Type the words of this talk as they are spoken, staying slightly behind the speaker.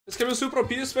This game is super OP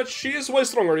this match. She is way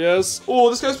stronger, yes. Oh,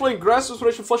 this guy's playing Grass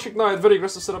Restoration, Flash Ignite. Very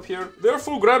aggressive setup here. They're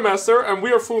full Grandmaster and we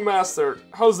are full Master.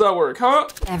 How's that work, huh?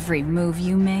 Every move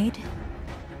you made,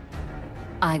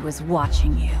 I was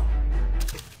watching you.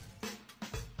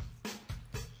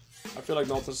 I feel like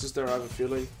Nautilus is there, I have a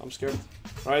feeling. I'm scared.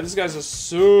 Alright, this guy's a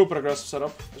super aggressive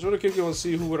setup. I just want to keep going and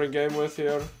see who we're in game with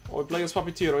here. Oh, we're playing as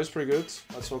Puppeteer, he's pretty good.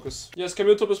 Let's focus. Yes,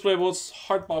 Camille top is playable, it's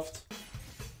hard buffed.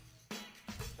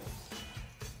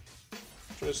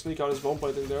 Trying to sneak out his bomb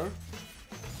plating there.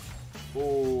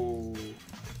 Oh.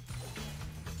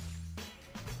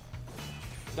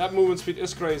 That movement speed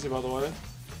is crazy, by the way.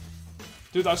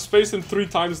 Dude, I've spaced him 3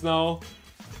 times now.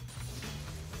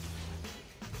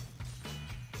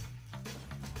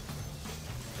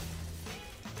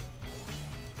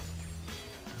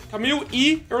 Camille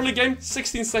E, early game,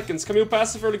 16 seconds. Camille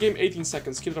passive, early game, 18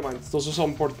 seconds. Keep that in mind. Those are some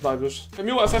important timers.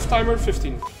 Camille FF timer,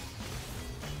 15.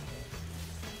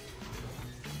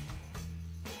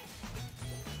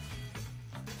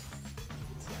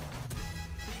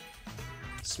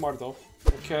 Smart though.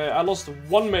 Okay, I lost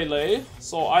 1 melee.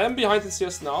 So I am behind in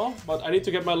CS now, but I need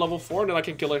to get my level 4 and then I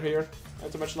can kill her here. I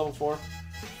have to match level 4.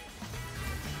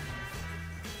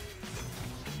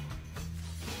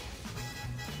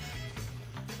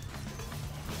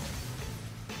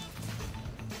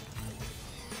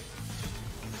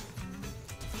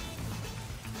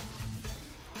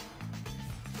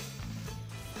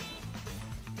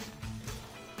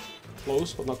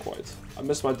 Close, but not quite. I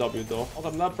missed my W though.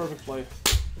 Other than that, perfect play.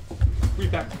 We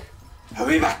back.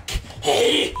 We back.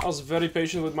 Hey. I was very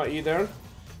patient with my E there.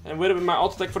 And waited with my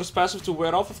auto attack for his passive to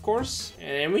wear off, of course.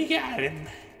 And we got him.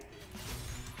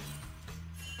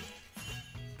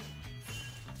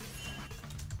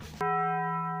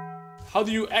 How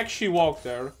do you actually walk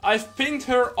there? I've pinged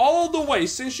her all the way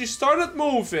since she started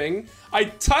moving. I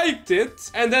typed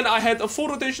it, and then I had a full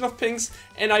rotation of pings,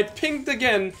 and I pinged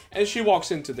again, and she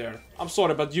walks into there. I'm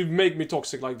sorry, but you make me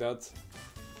toxic like that.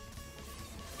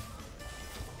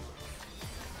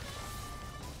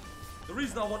 The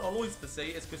reason I want Alois to say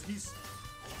is because he's...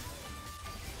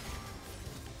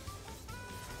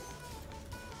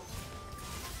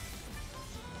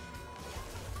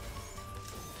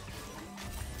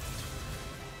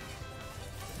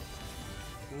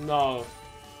 No.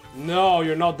 No,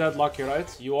 you're not that lucky,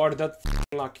 right? You are that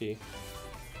lucky.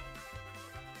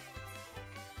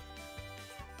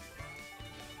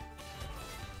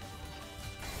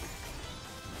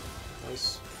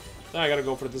 Nice. Then I gotta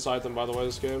go for this item, by the way,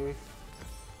 this game.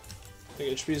 I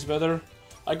think HP is better.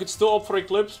 I could still opt for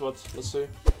Eclipse, but let's see.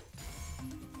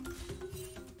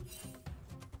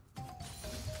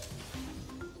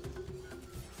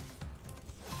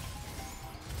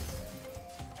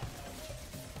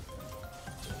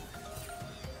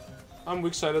 I'm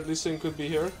weak sided, Lee Sin could be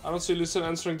here. I don't see Lee Sin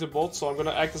answering the bot, so I'm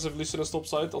gonna act as if Lee Sin is top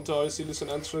side until I see Lee Sin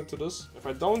answering to this. If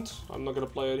I don't, I'm not gonna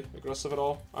play aggressive at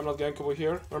all. I'm not gankable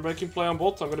here. We're making play on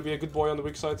bot, I'm gonna be a good boy on the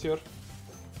weak side here.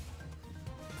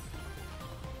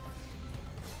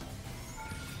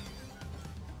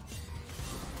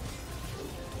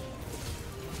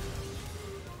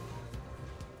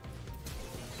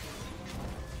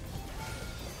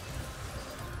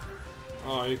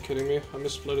 Oh, are you kidding me? I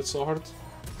misplayed it so hard.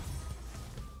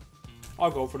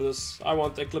 I'll go for this. I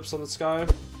want Eclipse on the sky.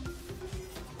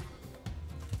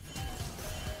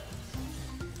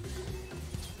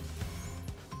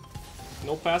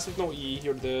 No passive, no E,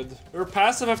 you're dead. Her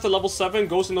passive after level 7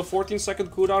 goes in a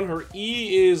 14-second cooldown. Her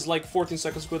E is like 14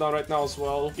 seconds cooldown right now as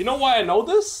well. You know why I know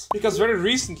this? Because very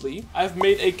recently, I've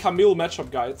made a Camille matchup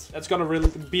guide that's gonna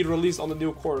be released on the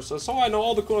new course. So I know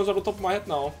all the cooldowns on the top of my head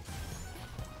now.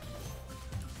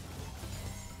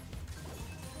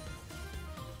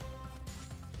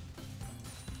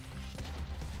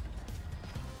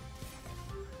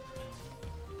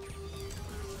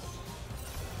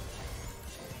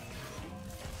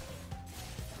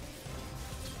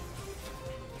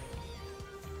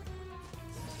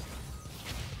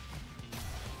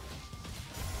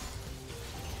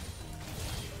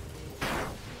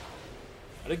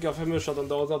 I did give him a shutdown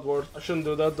though, it's not worth. I shouldn't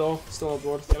do that though, still not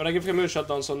worth. Yeah, but I give Camille a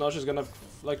shutdown, so now she's gonna...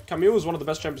 Like, Camille is one of the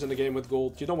best champions in the game with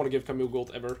gold. You don't want to give Camille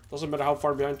gold ever. Doesn't matter how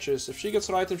far behind she is. If she gets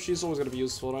her item, she's always gonna be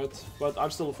useful, right? But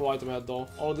I'm still a full item head though.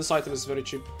 Oh, this item is very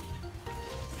cheap.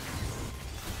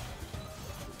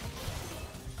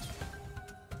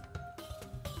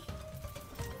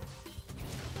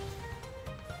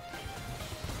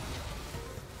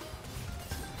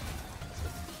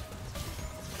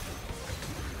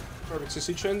 Perfect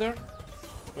CC chain there.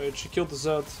 Wait, she killed the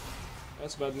Zed.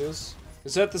 That's bad news.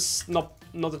 Zed is not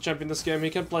a champion in this game. He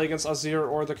can play against Azir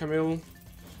or the Camille.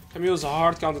 Camille is a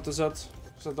hard counter to Zed.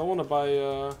 Because I don't want to buy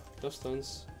Death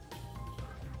Stance.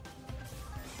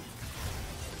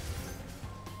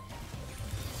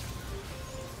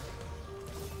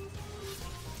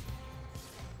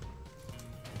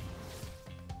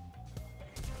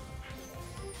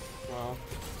 Wow.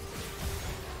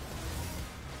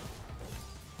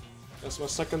 That's my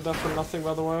second death for nothing,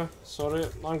 by the way. Sorry,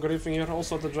 I'm griefing here.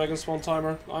 Also the Dragon Spawn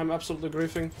timer. I'm absolutely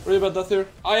griefing. Really bad death here.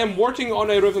 I am working on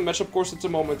a Riven matchup course at the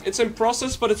moment. It's in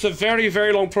process, but it's a very,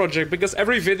 very long project because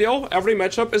every video, every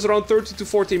matchup is around 30 to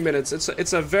 40 minutes.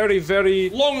 It's a very, very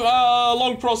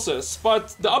long process.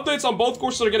 But the updates on both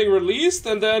courses are getting released,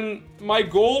 and then my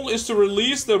goal is to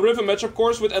release the Riven matchup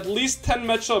course with at least 10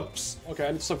 matchups. Okay,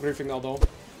 I need to stop griefing now, though.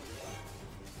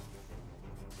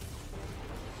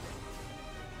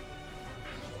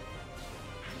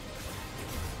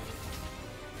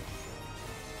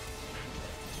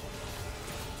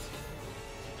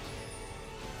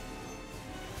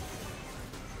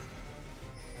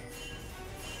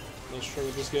 Not sure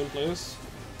what this gameplay is.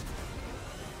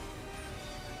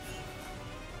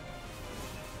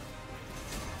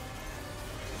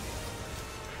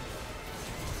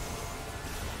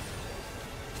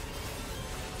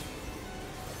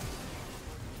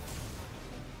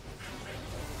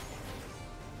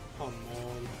 Come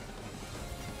on.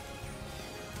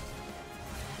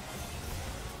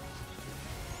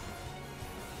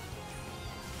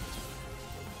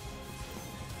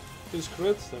 Please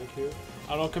crit, thank you.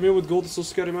 I don't know, coming with gold is so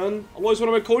scary, man. Alois, when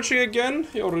am I coaching again?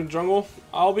 You're in jungle.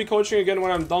 I'll be coaching again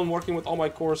when I'm done working with all my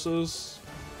courses.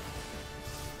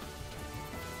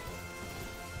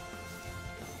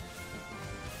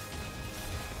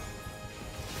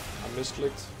 I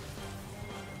misclicked.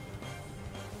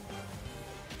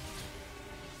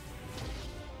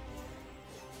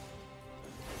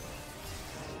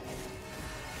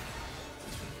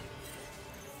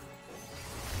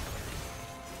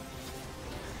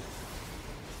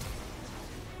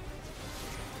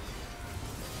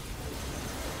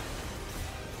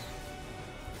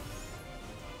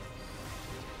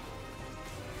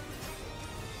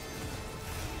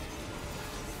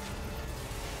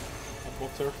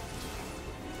 Her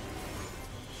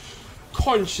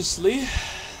consciously.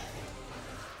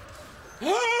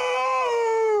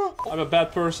 I'm a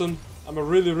bad person. I'm a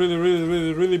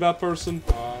really bad person.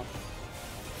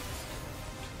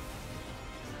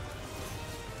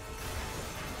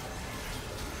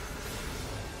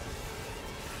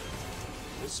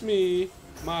 It's me,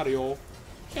 Mario.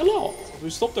 Hello. We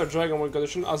stopped our Dragon Ball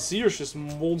condition. Azir's just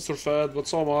monster fat, but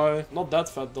so am I. Not that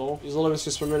fat though. He's 11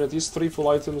 6 per minute. He's 3 full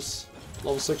items.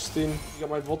 Level 16. You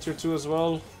got my bot tier 2 as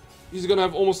well. He's gonna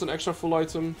have almost an extra full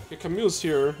item. Okay, Camille's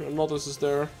here, and Nautilus is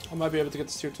there. I might be able to get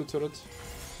this tier 2 turret.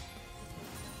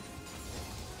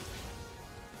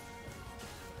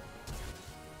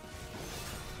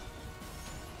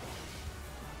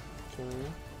 Okay.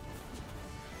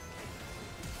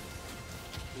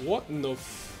 What in the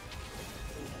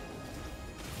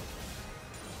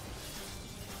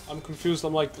I'm confused.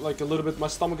 I'm like a little bit. My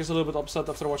stomach is a little bit upset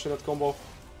after watching that combo.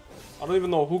 I don't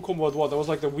even know who comboed what. That was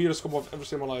like the weirdest combo I've ever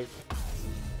seen in my life.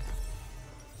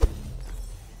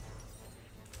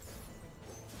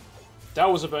 That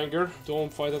was a banger.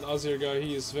 Don't fight that Azir guy.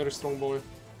 He is very strong boy.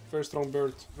 Very strong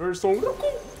bird. Very strong.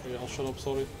 Okay, I'll shut up.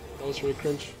 Sorry. That was really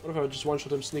cringe. What if I just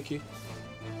one-shot him sneaky?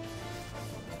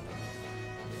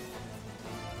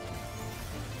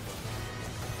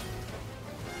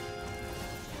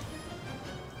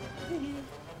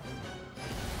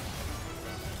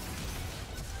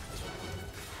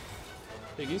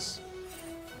 Piggies.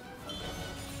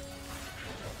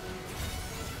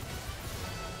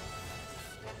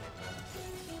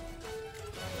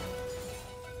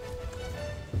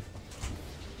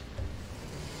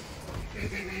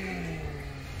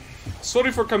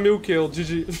 Sorry for Camille kill,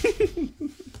 GG.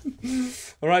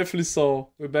 Rightfully so.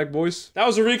 We're back, boys. That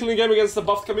was a reclaim game against the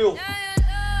buffed Camille.